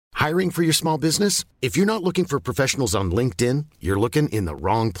Hiring for your small business? If you're not looking for professionals on LinkedIn, you're looking in the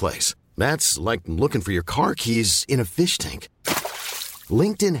wrong place. That's like looking for your car keys in a fish tank.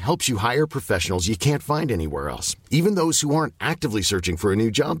 LinkedIn helps you hire professionals you can't find anywhere else, even those who aren't actively searching for a new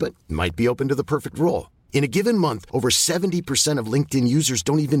job but might be open to the perfect role. In a given month, over 70% of LinkedIn users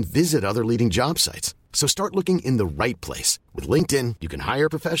don't even visit other leading job sites. So start looking in the right place. With LinkedIn, you can hire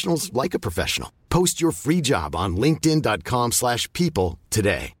professionals like a professional. Post your free job on linkedin.com/people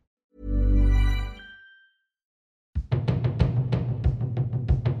today.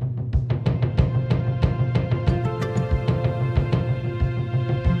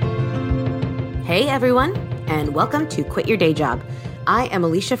 Hey everyone, and welcome to Quit Your Day Job. I am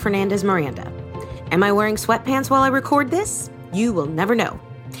Alicia Fernandez Miranda. Am I wearing sweatpants while I record this? You will never know.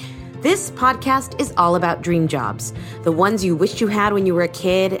 This podcast is all about dream jobs, the ones you wished you had when you were a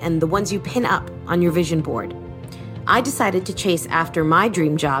kid and the ones you pin up on your vision board. I decided to chase after my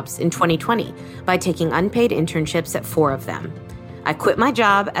dream jobs in 2020 by taking unpaid internships at 4 of them. I quit my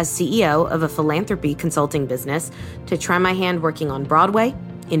job as CEO of a philanthropy consulting business to try my hand working on Broadway,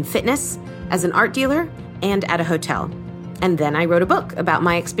 in fitness, as an art dealer, and at a hotel. And then I wrote a book about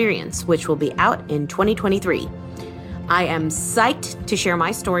my experience, which will be out in 2023. I am psyched to share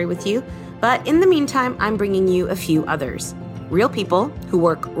my story with you, but in the meantime, I'm bringing you a few others. Real people who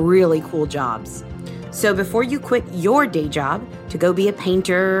work really cool jobs. So before you quit your day job to go be a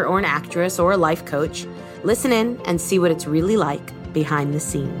painter or an actress or a life coach, listen in and see what it's really like behind the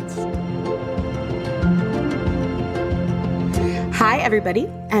scenes. Hi, everybody,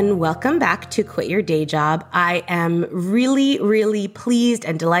 and welcome back to Quit Your Day Job. I am really pleased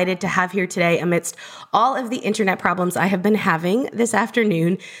and delighted to have here today, amidst all of the internet problems I have been having this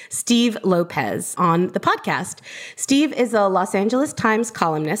afternoon, Steve Lopez on the podcast. Steve is a Los Angeles Times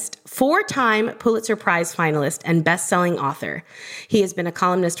columnist, 4-time Pulitzer Prize finalist, and best-selling author. He has been a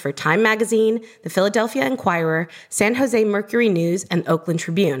columnist for Time Magazine, the Philadelphia Inquirer, San Jose Mercury News, and Oakland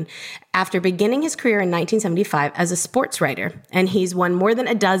Tribune, after beginning his career in 1975 as a sports writer. And he's won more than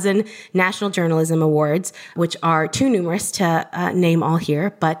a dozen National Journalism Awards, which are too numerous to name all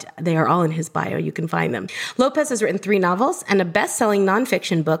here, but they are all in his bio. You can find them. Lopez has written 3 novels and a best-selling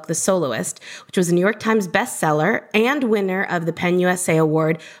nonfiction book, The Soloist, which was a New York Times bestseller and winner of the PEN USA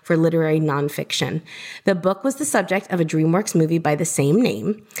Award for Literary Nonfiction. The book was the subject of a DreamWorks movie by the same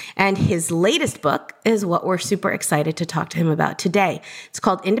name, and his latest book is what we're super excited to talk to him about today. It's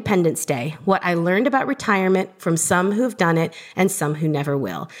called Independence Day, What I Learned About Retirement from Some Who've Done It and Some Who Never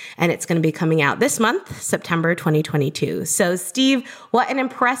Will. And it's going to be coming out this month, September 2022. So Steve, what an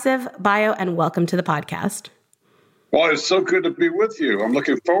impressive bio, and welcome to the podcast. Well, it's so good to be with you. I'm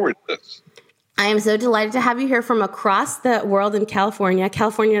looking forward to this. I am so delighted to have you here from across the world in California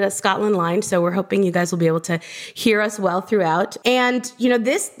to Scotland line. So we're hoping you guys will be able to hear us well throughout. And, you know,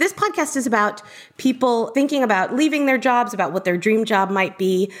 this podcast is about people thinking about leaving their jobs, about what their dream job might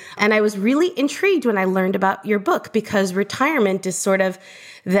be. And I was really intrigued when I learned about your book, because retirement is sort of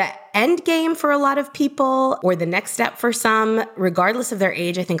the end game for a lot of people, or the next step for some, regardless of their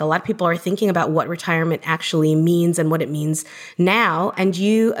age. I think a lot of people are thinking about what retirement actually means and what it means now. And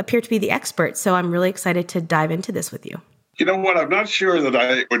you appear to be the expert. So I'm really excited to dive into this with you. You know what? I'm not sure that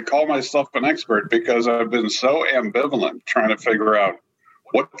I would call myself an expert, because I've been so ambivalent trying to figure out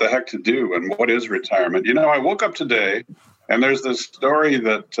what the heck to do and what is retirement. You know, I woke up today and there's this story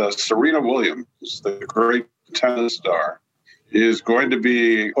that Serena Williams, the great tennis star, is going to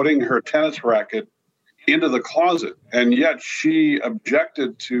be putting her tennis racket into the closet. And yet she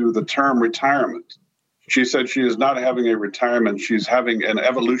objected to the term retirement. She said she is not having a retirement, she's having an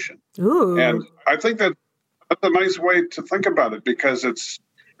evolution. Ooh. And I think that's a nice way to think about it, because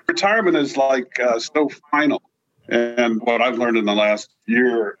retirement is like so final. And what I've learned in the last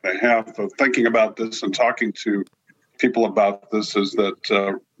year and a half of thinking about this and talking to people about this is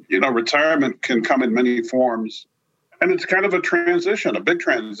that, retirement can come in many forms. And it's kind of a transition, a big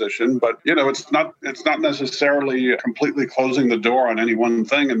transition, but it's not necessarily completely closing the door on any one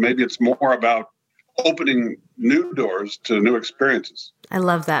thing. And maybe it's more about opening new doors to new experiences. I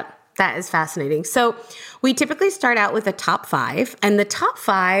love that. That is fascinating. So we typically start out with a top 5, and the top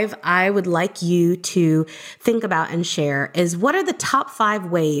 5 I would like you to think about and share is, what are the top 5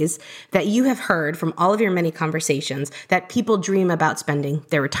 ways that you have heard from all of your many conversations that people dream about spending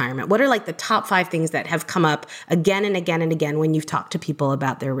their retirement? What are like the top 5 things that have come up again and again and again when you've talked to people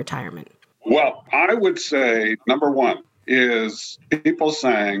about their retirement? Well, I would say number 1 is people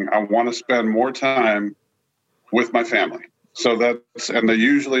saying, I want to spend more time with my family. So and they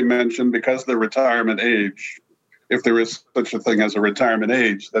usually mention, because the retirement age, if there is such a thing as a retirement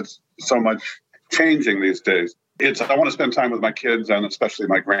age, that's so much changing these days. I want to spend time with my kids and especially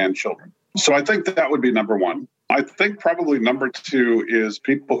my grandchildren. So I think that would be number one. I think probably number two is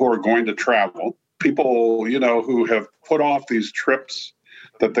people who are going to travel, people, who have put off these trips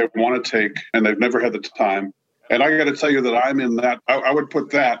that they want to take and they've never had the time. And I got to tell you that I'm in that. I would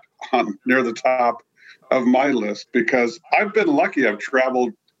put that on near the top of my list because I've been lucky. I've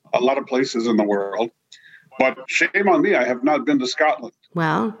traveled a lot of places in the world, but shame on me. I have not been to Scotland.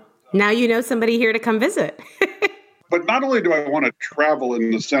 Well, now you know somebody here to come visit. But not only do I want to travel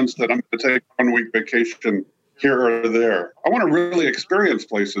in the sense that I'm going to take 1 week vacation here or there, I want to really experience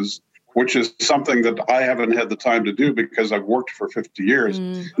places, which is something that I haven't had the time to do because I've worked for 50 years.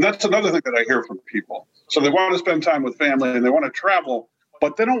 And that's another thing that I hear from people. So they want to spend time with family and they want to travel,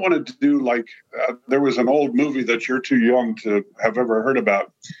 but they don't want to do like, there was an old movie that you're too young to have ever heard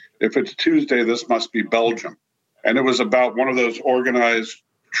about. If it's Tuesday, this must be Belgium. And it was about one of those organized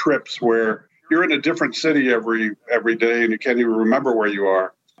trips where you're in a different city every day and you can't even remember where you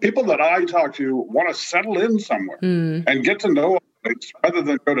are. People that I talk to want to settle in somewhere and get to know a place rather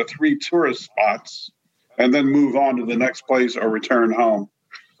than go to 3 tourist spots and then move on to the next place or return home.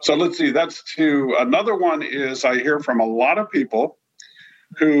 So let's see, that's two. Another one is I hear from a lot of people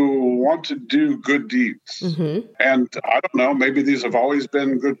who want to do good deeds. And I don't know, maybe these have always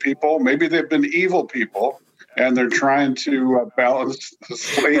been good people. Maybe they've been evil people. And they're trying to balance the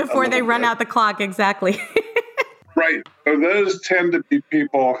slate. Before they run out the clock, exactly. Right. So those tend to be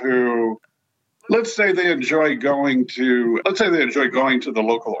people who, let's say they enjoy going to the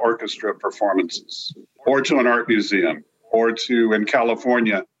local orchestra performances or to an art museum or in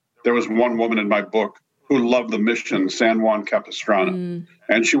California, there was one woman in my book who loved the mission, San Juan Capistrano.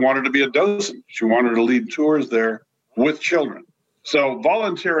 And she wanted to be a docent. She wanted to lead tours there with children. So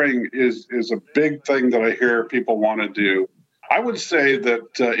volunteering is a big thing that I hear people want to do. I would say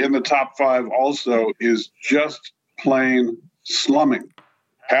that in the top 5 also is just plain slumming,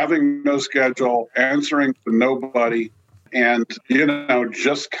 having no schedule, answering to nobody, and,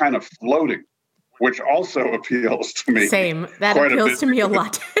 just kind of floating, which also appeals to me. Same. That appeals to me a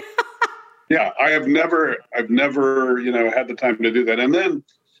lot. Yeah, I've never, had the time to do that. And then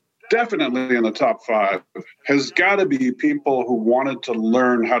definitely in the top 5 has got to be people who wanted to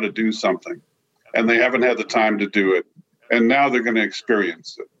learn how to do something and they haven't had the time to do it. And now they're going to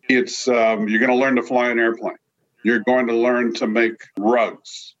experience it. It's you're going to learn to fly an airplane. You're going to learn to make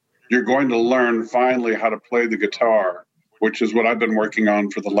rugs. You're going to learn finally how to play the guitar, which is what I've been working on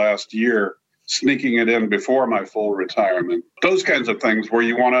for the last year, sneaking it in before my full retirement. Those kinds of things where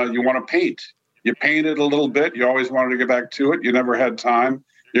you want to paint. You painted a little bit. You always wanted to get back to it. You never had time.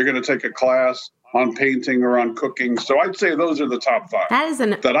 You're going to take a class on painting or on cooking. So I'd say those are the top 5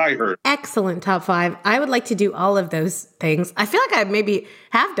 that I heard. Excellent top 5. I would like to do all of those things. I feel like I maybe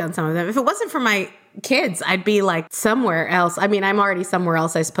have done some of them. If it wasn't for my kids, I'd be like somewhere else. I mean, I'm already somewhere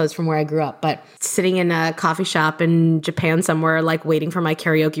else, I suppose, from where I grew up, but sitting in a coffee shop in Japan somewhere, like waiting for my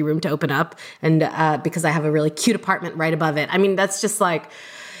karaoke room to open up. And because I have a really cute apartment right above it. I mean, that's just like,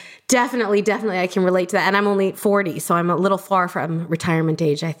 Definitely, I can relate to that. And I'm only 40, so I'm a little far from retirement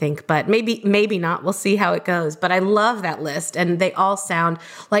age, I think. But maybe not. We'll see how it goes. But I love that list. And they all sound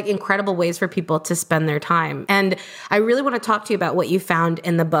like incredible ways for people to spend their time. And I really want to talk to you about what you found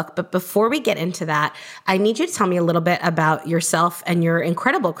in the book. But before we get into that, I need you to tell me a little bit about yourself and your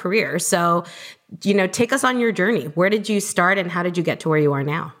incredible career. So, take us on your journey. Where did you start and how did you get to where you are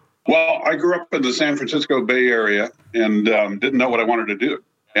now? Well, I grew up in the San Francisco Bay Area and didn't know what I wanted to do.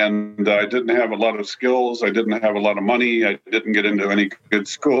 And I didn't have a lot of skills. I didn't have a lot of money. I didn't get into any good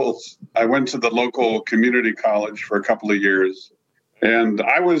schools. I went to the local community college for a couple of years. And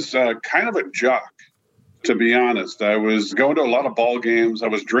I was kind of a jock, to be honest. I was going to a lot of ball games. I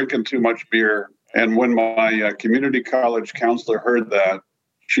was drinking too much beer. And when my community college counselor heard that,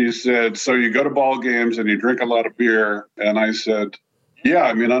 she said, "So you go to ball games and you drink a lot of beer?" And I said, "Yeah,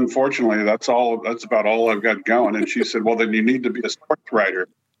 I mean, unfortunately, that's about all I've got going." And she said, "Well, then you need to be a sports writer."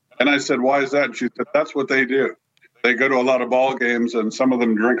 And I said, "Why is that?" And she said, "That's what they do. They go to a lot of ball games and some of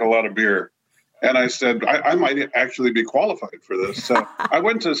them drink a lot of beer." And I said, I might actually be qualified for this. So I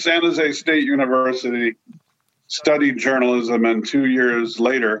went to San Jose State University, studied journalism, and 2 years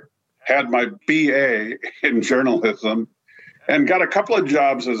later had my BA in journalism and got a couple of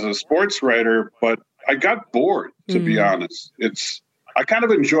jobs as a sports writer, but I got bored, to be honest. I kind of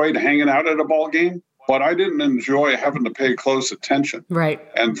enjoyed hanging out at a ball game, but I didn't enjoy having to pay close attention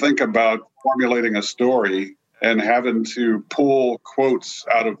and think about formulating a story and having to pull quotes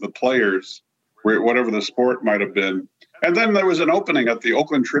out of the players, whatever the sport might have been. And then there was an opening at the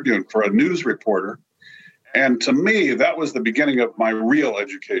Oakland Tribune for a news reporter. And to me, that was the beginning of my real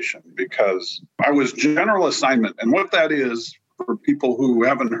education because I was general assignment. And what that is, for people who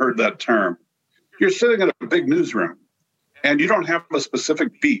haven't heard that term, you're sitting in a big newsroom and you don't have a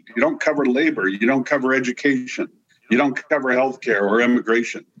specific beat. You don't cover labor. You don't cover education. You don't cover healthcare or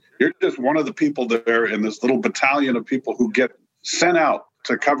immigration. You're just one of the people there in this little battalion of people who get sent out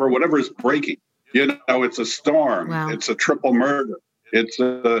to cover whatever is breaking. It's a storm. Wow. It's a triple murder. It's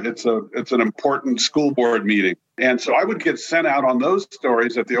an important school board meeting. And so I would get sent out on those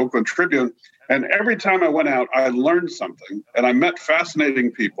stories at the Oakland Tribune. And every time I went out, I learned something and I met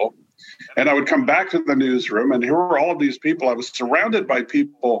fascinating people. And I would come back to the newsroom and here were all of these people. I was surrounded by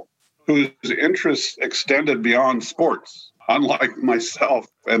people whose interests extended beyond sports, unlike myself.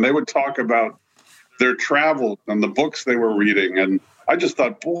 And they would talk about their travels and the books they were reading. And I just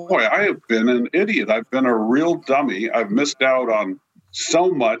thought, boy, I have been an idiot. I've been a real dummy. I've missed out on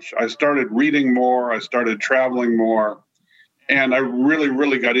so much. I started reading more. I started traveling more. And I really,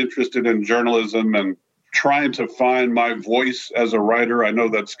 really got interested in journalism and trying to find my voice as a writer. I know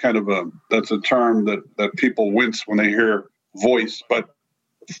that's that's a term that people wince when they hear voice. But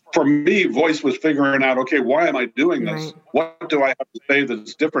for me, voice was figuring out, okay, why am I doing this? Right. What do I have to say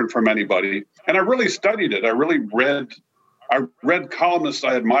that's different from anybody? And I really studied it. I read columnists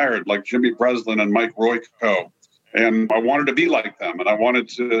I admired like Jimmy Breslin and Mike Royko. And I wanted to be like them. And I wanted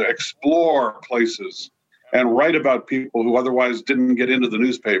to explore places and write about people who otherwise didn't get into the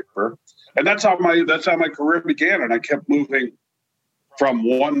newspaper. And that's how my career began. And I kept moving from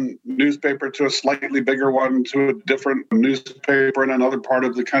one newspaper to a slightly bigger one to a different newspaper in another part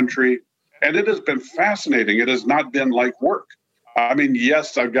of the country. And it has been fascinating. It has not been like work. I mean,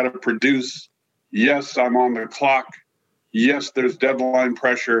 yes, I've got to produce. Yes, I'm on the clock. Yes, there's deadline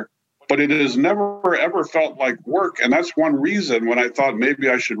pressure. But it has never, ever felt like work. And that's one reason when I thought maybe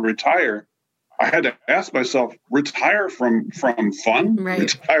I should retire, I had to ask myself, retire from fun? Right.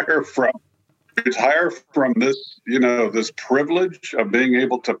 Retire from this, this privilege of being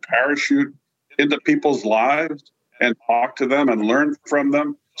able to parachute into people's lives and talk to them and learn from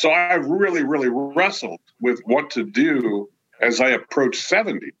them. So I really, really wrestled with what to do as I approach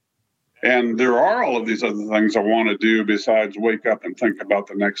 70. And there are all of these other things I want to do besides wake up and think about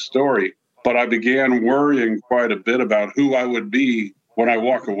the next story. But I began worrying quite a bit about who I would be when I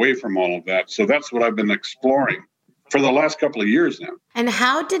walk away from all of that. So that's what I've been exploring for the last couple of years now. And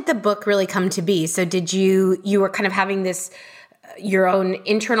how did the book really come to be? So did you were kind of having this, your own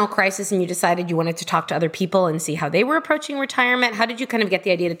internal crisis, and you decided you wanted to talk to other people and see how they were approaching retirement? How did you kind of get the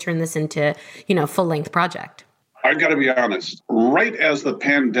idea to turn this into, full-length project? I've got to be honest. Right as the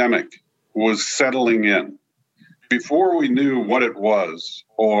pandemic was settling in, before we knew what it was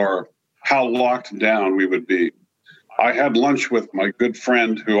or how locked down we would be, I had lunch with my good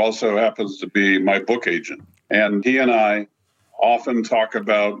friend who also happens to be my book agent. And he and I often talk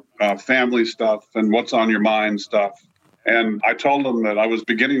about family stuff and what's on your mind stuff. And I told him that I was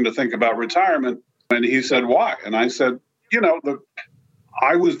beginning to think about retirement. And he said, why? And I said,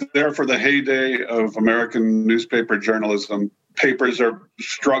 I was there for the heyday of American newspaper journalism. Papers are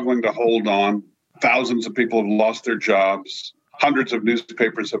struggling to hold on. Thousands of people have lost their jobs. Hundreds of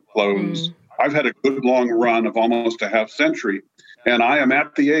newspapers have closed. I've had a good long run of almost a half century. And I am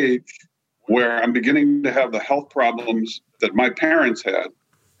at the age where I'm beginning to have the health problems that my parents had.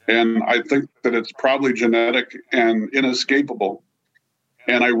 And I think that it's probably genetic and inescapable.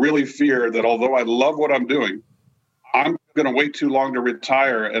 And I really fear that although I love what I'm doing, I'm going to wait too long to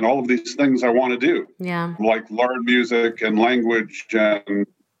retire and all of these things I want to do. Yeah. Like learn music and language and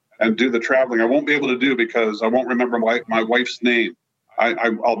do the traveling. I won't be able to do because I won't remember my wife's name.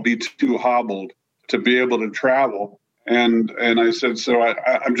 I'll be too hobbled to be able to travel. And I said, so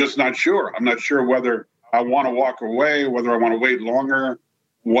I'm just not sure. I'm not sure whether I want to walk away, whether I want to wait longer,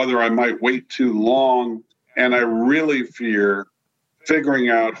 whether I might wait too long. And I really fear figuring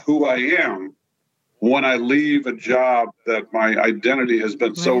out who I am when I leave a job that my identity has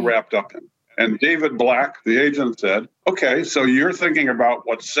been so wrapped up in. And David Black, the agent, said, okay, so you're thinking about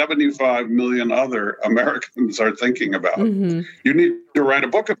what 75 million other Americans are thinking about. Mm-hmm. You need to write a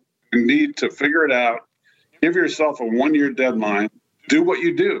book. You need to figure it out. Give yourself a 1-year deadline. Do what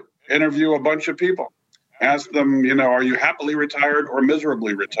you do. Interview a bunch of people. Ask them, are you happily retired or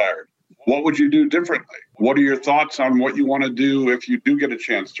miserably retired? What would you do differently? What are your thoughts on what you want to do if you do get a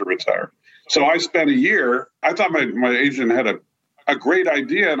chance to retire? So I spent a year. I thought my agent had a great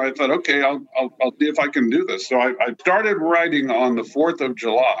idea, and I thought, okay, I'll see if I can do this. So I started writing on the 4th of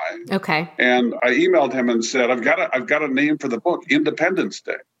July. Okay. And I emailed him and said, I've got a name for the book, Independence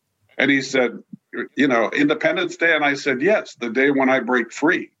Day. And he said, Independence Day? And I said, yes, the day when I break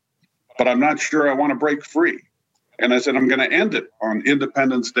free. but I'm not sure I want to break free. And I said, I'm going to end it on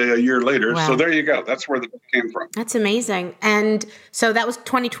Independence Day a year later. Wow. So there you go. That's where the book came from. That's amazing. And so that was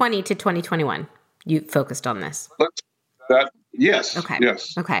 2020 to 2021. You focused on this. Yes. Okay.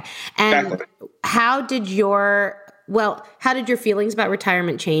 Yes. Okay. And exactly. how did your feelings about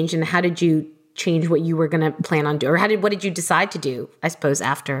retirement change, and how did you change what you were going to plan on doing? Or what did you decide to do, I suppose,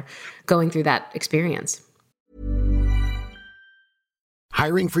 after going through that experience?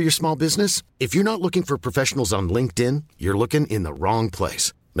 Hiring for your small business? If you're not looking for professionals on LinkedIn, you're looking in the wrong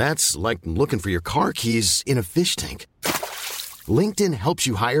place. That's like looking for your car keys in a fish tank. LinkedIn helps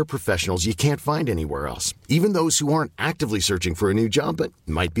you hire professionals you can't find anywhere else, even those who aren't actively searching for a new job but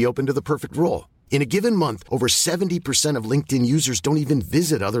might be open to the perfect role. In a given month, over 70% of LinkedIn users don't even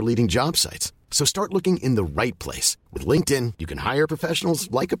visit other leading job sites. So start looking in the right place. With LinkedIn, you can hire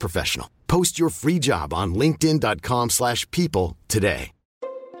professionals like a professional. Post your free job on linkedin.com/people today.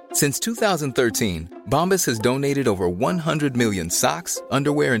 Since 2013, Bombas has donated over 100 million socks,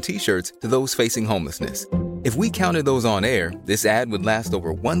 underwear, and T-shirts to those facing homelessness. If we counted those on air, this ad would last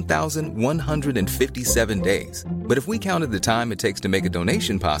over 1,157 days. But if we counted the time it takes to make a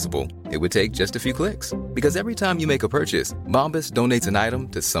donation possible, it would take just a few clicks. Because every time you make a purchase, Bombas donates an item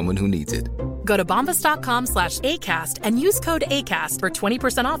to someone who needs it. Go to bombas.com/ACAST and use code ACAST for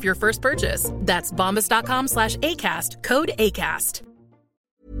 20% off your first purchase. That's bombas.com/ACAST, code ACAST.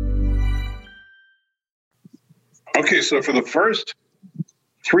 Okay, so for the first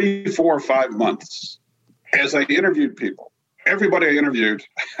 3, 4, 5 months, as I interviewed people, everybody I interviewed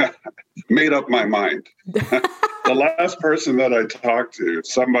made up my mind. The last person that I talked to,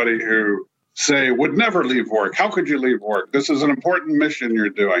 somebody who, say, would never leave work. How could you leave work? This is an important mission you're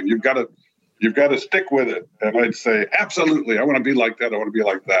doing. You've got to stick with it. And I'd say, absolutely, I want to be like that. I want to be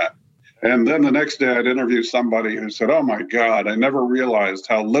like that. And then the next day I'd interview somebody who said, oh my God, I never realized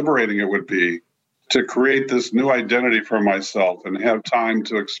how liberating it would be to create this new identity for myself and have time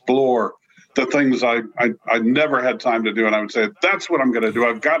to explore the things I never had time to do. And I would say, that's what I'm going to do.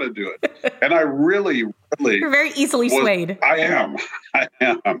 I've got to do it. And I really You're very easily swayed. I am.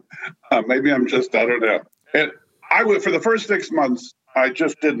 Maybe I'm just, I don't know. And for the first 6 months, I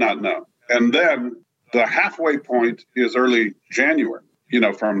just did not know. And then the halfway point is early January,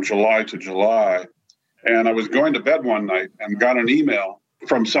 from July to July. And I was going to bed one night and got an email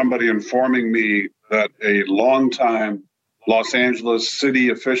from somebody informing me that a longtime Los Angeles city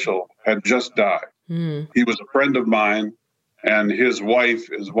official had just died. He was a friend of mine, and his wife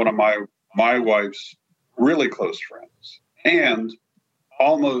is one of my wife's really close friends, and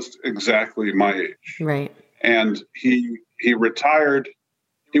almost exactly my age. Right. And he retired.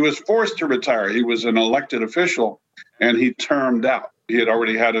 He was forced to retire. He was an elected official, and he termed out. He had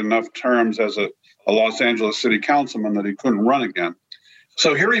already had enough terms as a Los Angeles city councilman that he couldn't run again.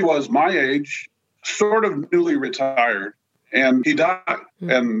 So here he was, my age, sort of newly retired, and he died.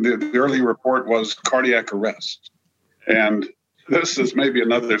 And the early report was cardiac arrest. And this is maybe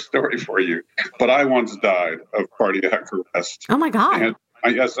another story for you, but I once died of cardiac arrest. Oh, my God. And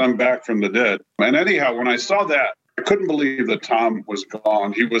I guess I'm back from the dead. And anyhow, when I saw that, I couldn't believe that Tom was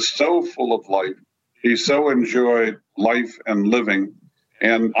gone. He was so full of life. He so enjoyed life and living.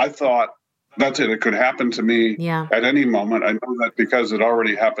 And I thought, that's it. It could happen to me at any moment. I know that because it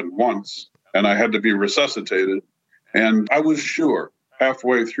already happened once and I had to be resuscitated. And I was sure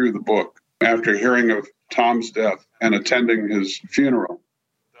halfway through the book, after hearing of Tom's death and attending his funeral,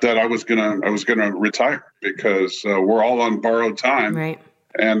 that I was gonna retire because we're all on borrowed time. Right.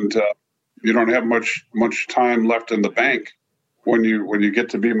 And you don't have much time left in the bank when you get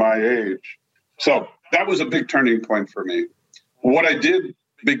to be my age. So that was a big turning point for me. What I did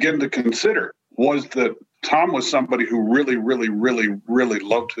begin to consider was that Tom was somebody who really, really, really, really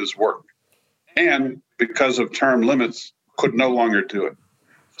loved his work, and because of term limits, could no longer do it.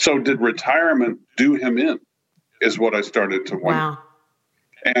 So did retirement do him in, is what I started to wonder. Wow.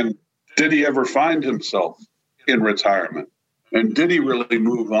 And did he ever find himself in retirement? And did he really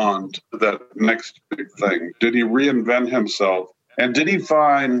move on to that next big thing? Did he reinvent himself? And did he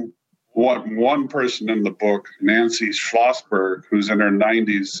find what one person in the book, Nancy Schlossberg, who's in her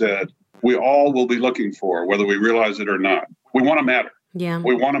 90s, said, we all will be looking for, whether we realize it or not. We want to matter. Yeah.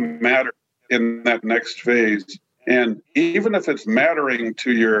 We want to matter in that next phase. And even if it's mattering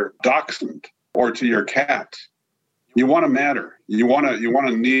to your dachshund or to your cat, you want to matter. You want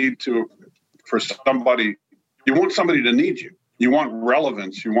to need to, for somebody, you want somebody to need you. You want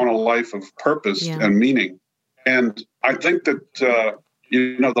relevance. You want a life of purpose and meaning. And I think that,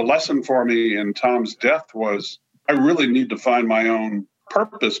 the lesson for me in Tom's death was I really need to find my own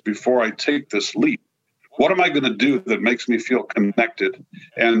purpose before I take this leap. What am I going to do that makes me feel connected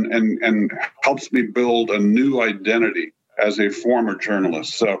and helps me build a new identity as a former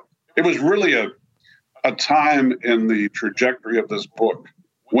journalist? So it was really a time in the trajectory of this book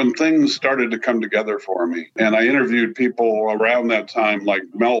when things started to come together for me. And I interviewed people around that time like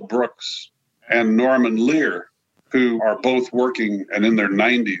Mel Brooks and Norman Lear, who are both working and in their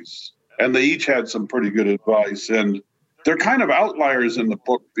 90s. And they each had some pretty good advice. And they're kind of outliers in the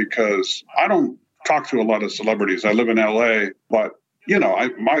book because I don't talk to a lot of celebrities. I live in LA, but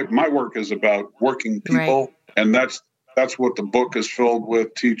my work is about working people. Right. And that's what the book is filled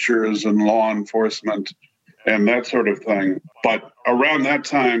with, teachers and law enforcement and that sort of thing. But around that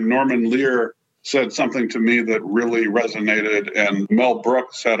time, Norman Lear said something to me that really resonated, and Mel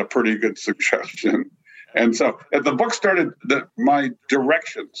Brooks had a pretty good suggestion. And so the book started, my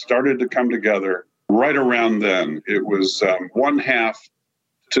direction started to come together right around then. It was 1/2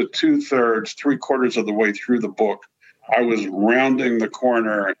 to 2/3, 3/4 of the way through the book. I was rounding the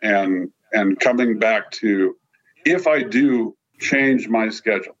corner and coming back to, if I do change my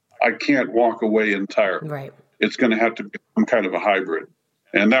schedule, I can't walk away entirely. Right. It's going to have to be some kind of a hybrid.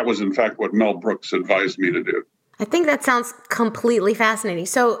 And that was, in fact, what Mel Brooks advised me to do. I think that sounds completely fascinating.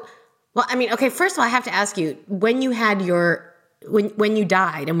 So, well, I mean, okay, first of all, I have to ask you, when you had when you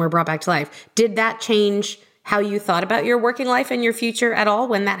died and were brought back to life, did that change how you thought about your working life and your future at all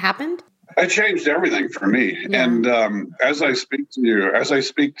when that happened? It changed everything for me. Yeah. And as I speak to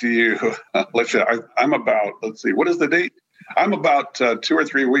you, I'm about, let's see, what is the date? I'm about 2 or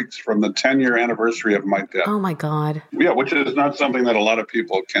 3 weeks from the 10-year anniversary of my death. Oh, my God. Yeah, which is not something that a lot of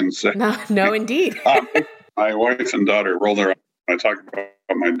people can say. No, indeed. My wife and daughter roll their eyes when I talk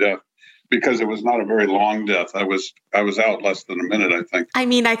about my death because it was not a very long death. I was out less than a minute, I think. I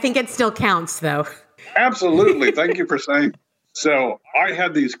mean, I think it still counts, though. Absolutely. Thank you for saying. So I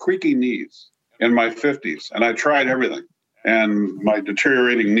had these creaky knees in my 50s, and I tried everything. And my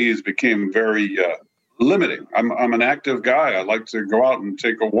deteriorating knees became very limiting. I'm an active guy. I like to go out and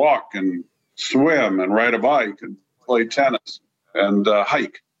take a walk and swim and ride a bike and play tennis and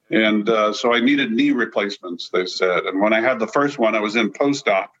hike. And so I needed knee replacements, they said. And when I had the first one, I was in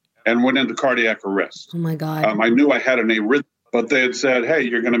post-op and went into cardiac arrest. Oh, my God. I knew I had an arrhythmia, but they had said, hey,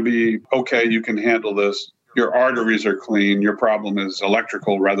 you're going to be okay. You can handle this. Your arteries are clean. Your problem is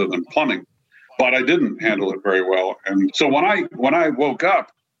electrical rather than plumbing. But I didn't handle it very well. And so when I woke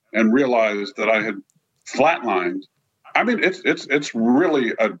up and realized that I had flatlined, I mean, it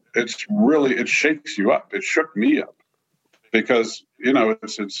shakes you up. It shook me up because,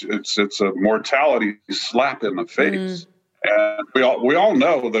 it's a mortality slap in the face. And we all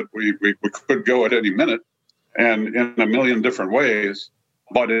know that we could go at any minute and in a million different ways,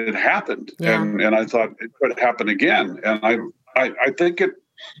 but it happened. Yeah. And I thought it could happen again. And I think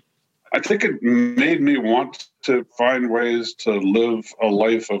it made me want to find ways to live a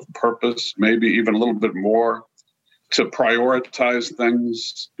life of purpose, maybe even a little bit more, to prioritize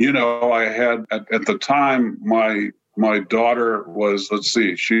things. I had at the time, my daughter was,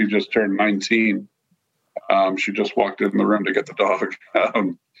 she just turned 19. She just walked in the room to get the dog.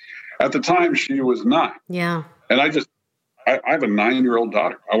 At the time, she was 9. Yeah. And I have a 9-year-old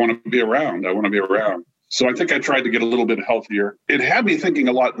daughter. I want to be around. So I think I tried to get a little bit healthier. It had me thinking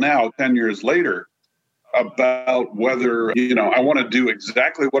a lot now, 10 years later, about whether, I want to do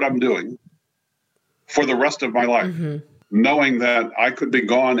exactly what I'm doing for the rest of my life, knowing that I could be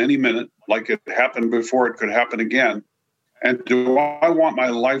gone any minute, like it happened before, it could happen again. And do I want my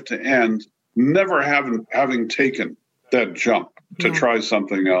life to end never having taken that jump to try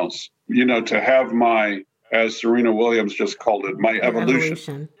something else, to have my, as Serena Williams just called it, my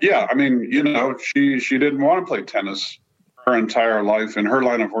evolution. Yeah, I mean, she didn't want to play tennis her entire life. In her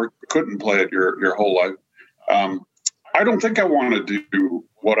line of work, you couldn't play it your whole life. I don't think I want to do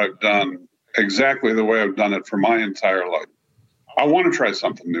what I've done exactly the way I've done it for my entire life. I want to try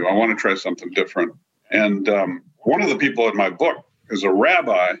something new. I want to try something different. And one of the people in my book is a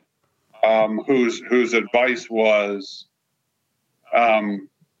rabbi whose advice was,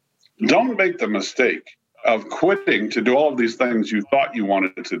 don't make the mistake of quitting to do all of these things you thought you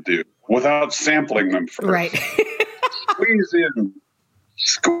wanted to do without sampling them first. Right.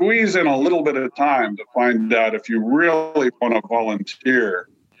 Squeeze in a little bit of time to find out if you really want to volunteer,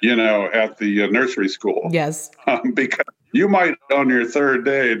 at the nursery school. Yes. Because you might on your third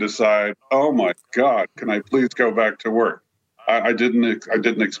day decide, oh my God, can I please go back to work? I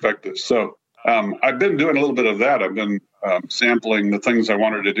didn't expect this. So I've been doing a little bit of that. I've been sampling the things I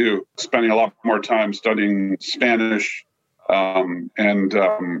wanted to do, spending a lot more time studying Spanish and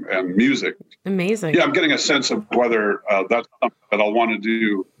music. Amazing. Yeah, I'm getting a sense of whether that's something that I'll want to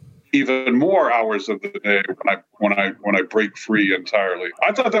do, even more hours of the day when I break free entirely.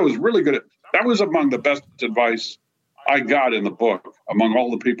 I thought that was really good. That was among the best advice I got in the book among all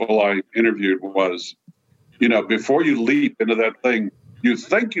the people I interviewed was, before you leap into that thing you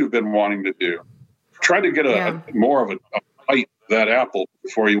think you've been wanting to do, try to get a more of a bite of that apple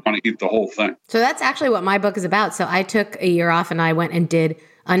before you want to eat the whole thing. So that's actually what my book is about. So I took a year off and I went and did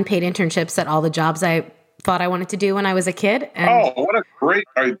unpaid internships at all the jobs I thought I wanted to do when I was a kid. And, what a great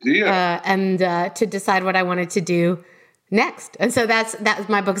idea. And to decide what I wanted to do next. And so that's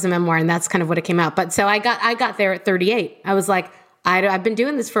my book is a memoir, and that's kind of what it came out. But so I got there at 38. I was like, I've been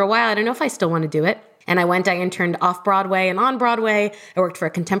doing this for a while. I don't know if I still want to do it. And I interned off Broadway and on Broadway. I worked for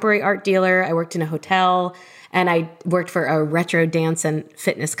a contemporary art dealer. I worked in a hotel, and I worked for a retro dance and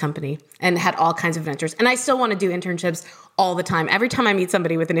fitness company and had all kinds of ventures. And I still want to do internships all the time. Every time I meet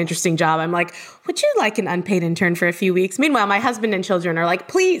somebody with an interesting job, I'm like, would you like an unpaid intern for a few weeks? Meanwhile, my husband and children are like,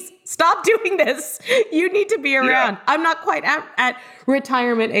 please stop doing this. You need to be around. Yeah. I'm not quite at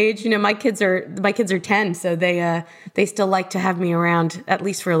retirement age. My kids are 10, so they still like to have me around at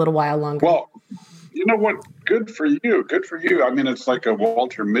least for a little while longer. Well, you know what? Good for you. Good for you. I mean, it's like a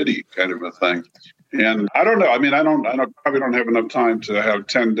Walter Mitty kind of a thing. And I don't know. I mean, I probably don't have enough time to have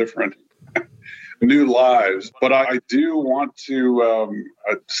 10 different new lives, but I do want to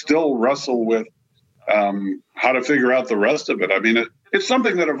still wrestle with how to figure out the rest of it. I mean, it's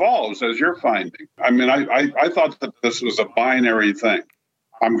something that evolves, as you're finding. I mean, I thought that this was a binary thing.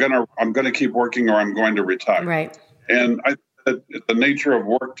 I'm gonna keep working, or I'm going to retire. Right. And the nature of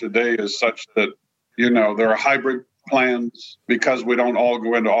work today is such that there are hybrid plans because we don't all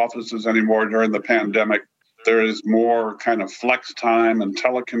go into offices anymore during the pandemic. There is more kind of flex time and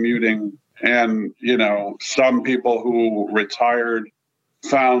telecommuting. And, some people who retired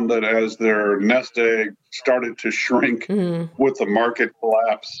found that as their nest egg started to shrink with the market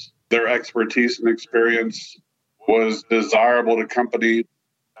collapse, their expertise and experience was desirable to companies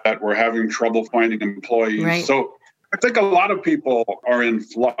that were having trouble finding employees. Right. So I think a lot of people are in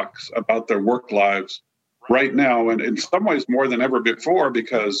flux about their work lives right now, and in some ways more than ever before,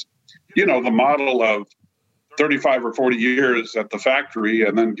 because, the model of 35 or 40 years at the factory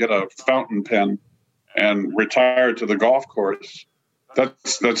and then get a fountain pen and retire to the golf course,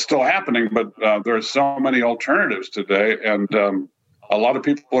 that's still happening, but there are so many alternatives today, and a lot of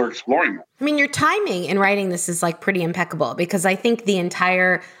people are exploring them. I mean, your timing in writing this is like pretty impeccable, because I think the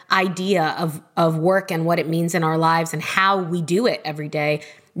entire idea of work and what it means in our lives and how we do it every day,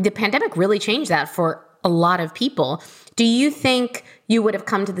 the pandemic really changed that for a lot of people. Do you think you would have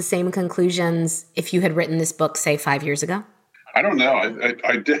come to the same conclusions if you had written this book, say, 5 years ago? I don't know.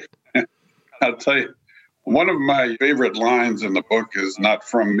 I did. I'll tell you, one of my favorite lines in the book is not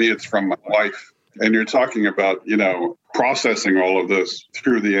from me, it's from my wife. And you're talking about, processing all of this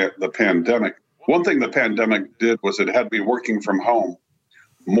through the pandemic. One thing the pandemic did was it had me working from home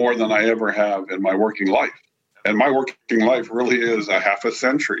more than I ever have in my working life. And my working life really is a half a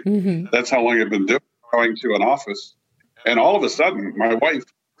century. Mm-hmm. That's how long I've been going to an office. And all of a sudden, my wife,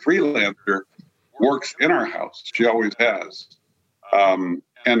 freelancer, works in our house. She always has.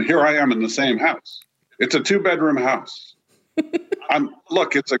 And here I am in the same house. It's a 2-bedroom house.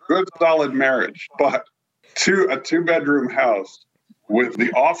 Look, it's a good, solid marriage, but a 2-bedroom house with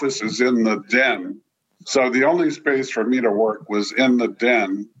the office is in the den. So the only space for me to work was in the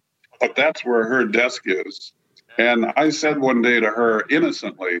den, but that's where her desk is. And I said one day to her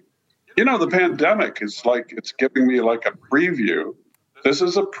innocently, the pandemic is like, it's giving me like a preview. This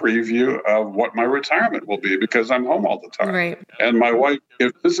is a preview of what my retirement will be because I'm home all the time. Right. And my wife,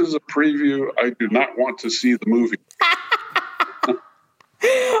 if this is a preview, I do not want to see the movie.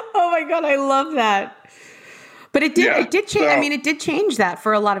 Oh my God, I love that. But it did change. So, it did change that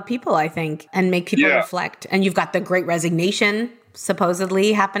for a lot of people, I think, and make people reflect. And you've got the Great Resignation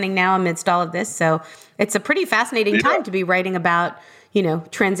supposedly happening now amidst all of this. So it's a pretty fascinating time to be writing about,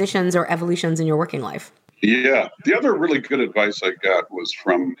 transitions or evolutions in your working life. Yeah. The other really good advice I got was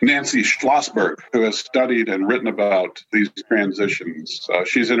from Nancy Schlossberg, who has studied and written about these transitions.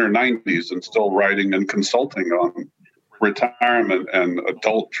 She's in her 90s and still writing and consulting on retirement and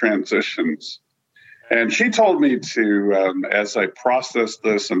adult transitions. And she told me to, as I process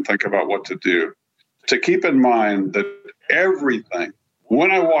this and think about what to do, to keep in mind that everything,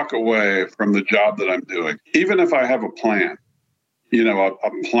 when I walk away from the job that I'm doing, even if I have a plan, a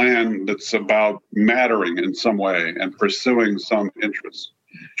plan that's about mattering in some way and pursuing some interest,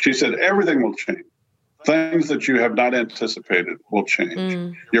 she said, everything will change. Things that you have not anticipated will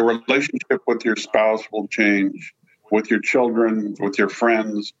change. Your relationship with your spouse will change, with your children, with your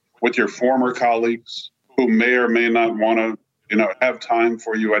friends, with your former colleagues who may or may not want to have time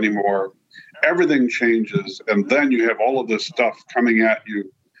for you anymore. Everything changes. And then you have all of this stuff coming at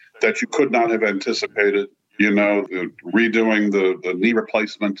you that you could not have anticipated, redoing the knee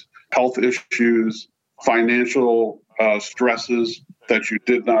replacement, health issues, financial stresses that you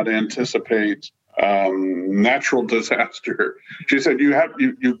did not anticipate, natural disaster. She said,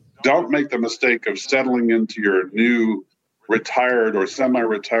 you don't make the mistake of settling into your new retired or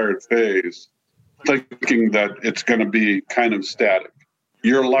semi-retired phase thinking that it's going to be kind of static.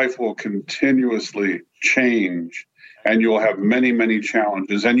 Your life will continuously change and you'll have many, many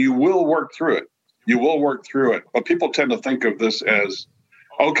challenges and you will work through it. You will work through it. But people tend to think of this as,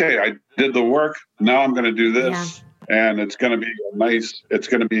 okay, I did the work. Now I'm going to do this. Yeah. And it's going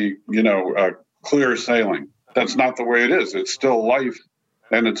to be clear sailing. That's not the way it is. It's still life.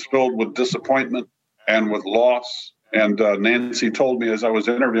 And it's filled with disappointment and with loss. And Nancy told me as I was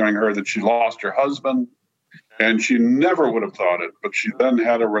interviewing her that she lost her husband. And she never would have thought it. But she then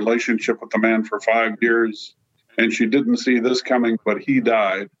had a relationship with the man for 5 years. And she didn't see this coming, but he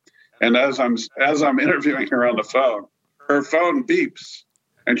died. And as I'm interviewing her on the phone, her phone beeps.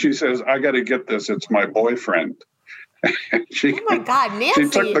 And she says, I got to get this. It's my boyfriend. Oh, my God.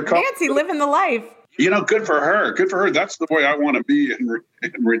 Nancy living the life. Good for her. Good for her. That's the way I want to be in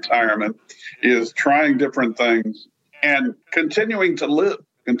retirement, is trying different things and continuing to live,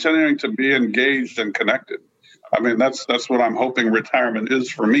 continuing to be engaged and connected. I mean, that's what I'm hoping retirement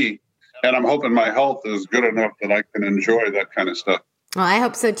is for me. And I'm hoping my health is good enough that I can enjoy that kind of stuff. Well, I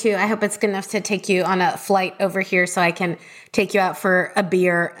hope so too. I hope it's good enough to take you on a flight over here so I can take you out for a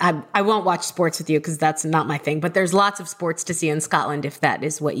beer. I won't watch sports with you because that's not my thing, but there's lots of sports to see in Scotland if that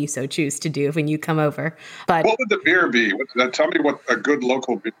is what you so choose to do when you come over. But what would the beer be? Tell me what a good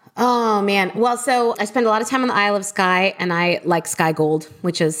local beer. Oh, man. Well, so I spend a lot of time on the Isle of Skye and I like Skye Gold,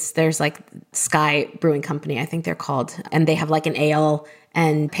 there's like Skye Brewing Company, I think they're called. And they have like an ale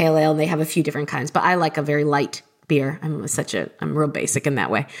and pale ale. And they have a few different kinds, but I like a very light beer. I'm real basic in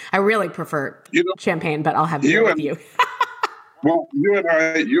that way. I really prefer champagne, but I'll have beer with you. Well, you and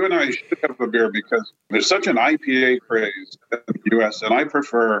I should have a beer because there's such an IPA craze in the U.S. and I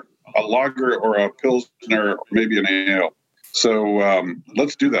prefer a lager or a pilsner or maybe an ale. So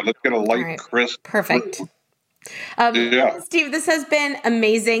let's do that. Let's get a light, crisp. Perfect. Steve, this has been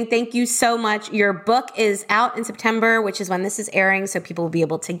amazing. Thank you so much. Your book is out in September, which is when this is airing, so people will be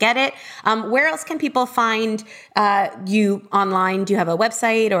able to get it. Where else can people find you online? Do you have a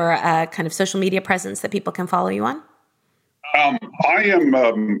website or a kind of social media presence that people can follow you on? I'm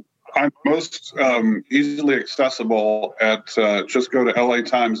most easily accessible at just go to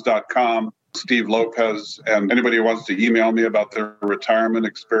latimes.com. Steve Lopez, and anybody who wants to email me about their retirement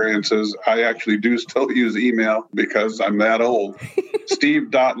experiences, I actually do still use email because I'm that old.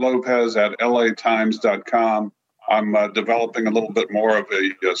 steve.lopez@latimes.com. I'm developing a little bit more of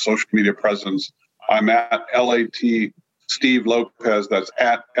a social media presence. I'm at LAT Steve Lopez. That's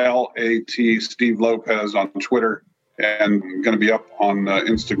at LAT Steve Lopez on Twitter, and I'm going to be up on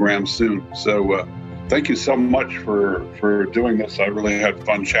Instagram soon. So thank you so much for doing this. I really had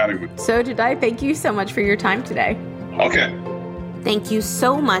fun chatting with you. So did I. Thank you so much for your time today. Okay. Thank you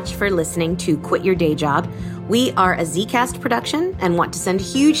so much for listening to Quit Your Day Job. We are a Zcast production and want to send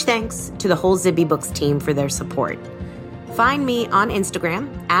huge thanks to the whole Zibby Books team for their support. Find me on Instagram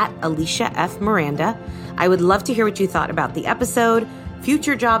at Alicia F. Miranda. I would love to hear what you thought about the episode,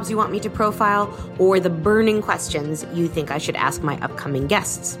 future jobs you want me to profile, or the burning questions you think I should ask my upcoming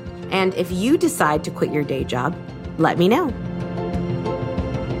guests. And if you decide to quit your day job, let me know.